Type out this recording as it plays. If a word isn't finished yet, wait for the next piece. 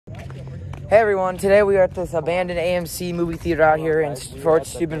Hey everyone, today we are at this abandoned AMC movie theater out here in Fort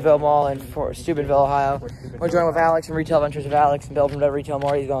Steubenville Mall in Steubenville, Ohio. We're joined with Alex from Retail Ventures of Alex and Bill from Retail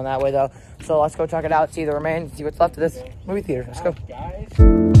More. He's going that way though. So let's go check it out, see the remains, see what's left of this movie theater. Let's go.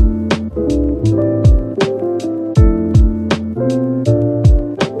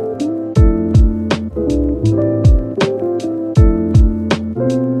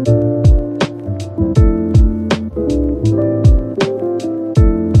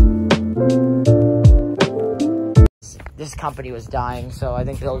 This company was dying, so I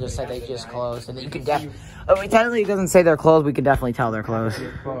think they'll just say they just closed. And you can technically it doesn't say they're closed. We can definitely tell they're closed.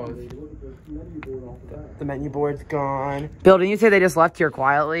 The menu board's gone. Bill, didn't you say they just left here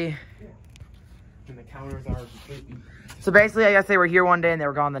quietly? And the counters are completely... So basically, I guess they were here one day and they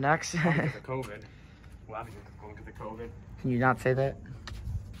were gone the next. Because of COVID. Well, I think it's going because of COVID. Can you not say that?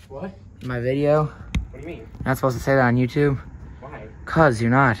 What? In my video? What do you mean? You're not supposed to say that on YouTube? Why? Cause you're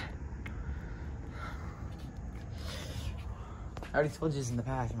not. I already told you this in the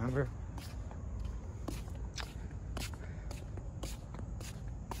past, remember?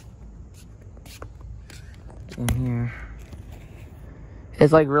 In here.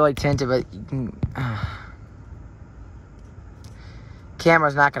 It's like really tinted, but you can...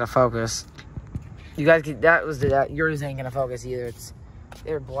 Camera's not gonna focus. You guys can, yours ain't gonna focus either.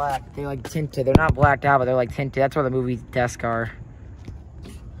 They're black. They like tinted. They're not blacked out, but they're like tinted. That's where the movie desks are.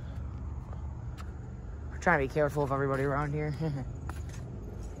 Trying to be careful of everybody around here.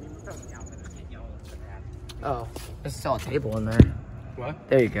 Oh, there's still a table in there. What?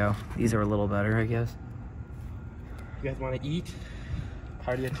 There you go. These are a little better, I guess. You guys want to eat?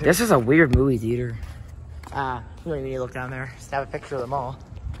 Party at This is a weird movie theater. We don't even need to look down there. Just have a picture of them all.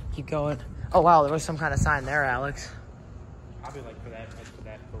 Keep going. Oh wow, there was some kind of sign there, Alex. Probably like for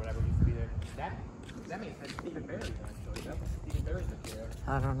whatever used to be there. That makes sense. Stephen Barry's actually. That was Stephen Barry's there.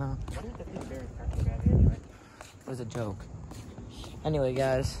 I don't know. What is the Stephen Barry's actually bad anyway? It was a joke. Anyway,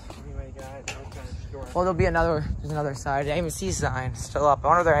 guys. Sure. Well, there's another side. AMC sign still up. I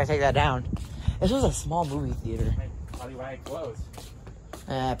wonder if they're gonna take that down. This was a small movie theater. Probably why it closed.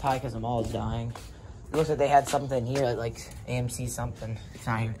 Probably because the mall is dying. It looks like they had something here, like AMC something. It's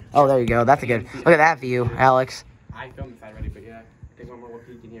not here. Oh, there you go. That's a good. Look at that view, Alex. I filmed inside already, but yeah. Take one more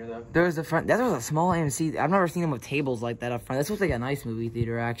peek in here though. There was the front. That was a small AMC. I've never seen them with tables like that up front. This looks like a nice movie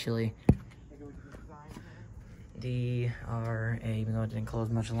theater, actually. DRA, even though it didn't close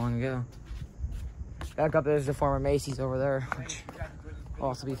much long ago. Back up there's the former Macy's over there, which will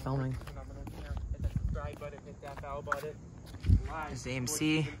also be filming. This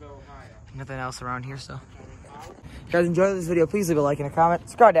AMC. Nothing else around here, so. If you guys enjoyed this video, please leave a like and a comment.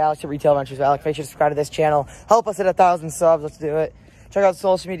 Subscribe to Alex at Retail Ventures of Alex. Make sure to subscribe to this channel. Help us hit 1,000 subs. Let's do it. Check out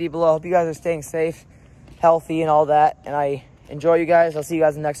social media below. Hope you guys are staying safe, healthy, and all that. And I enjoy you guys. I'll see you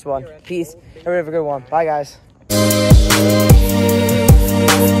guys in the next one. Peace. Everybody have a good one. Bye, guys.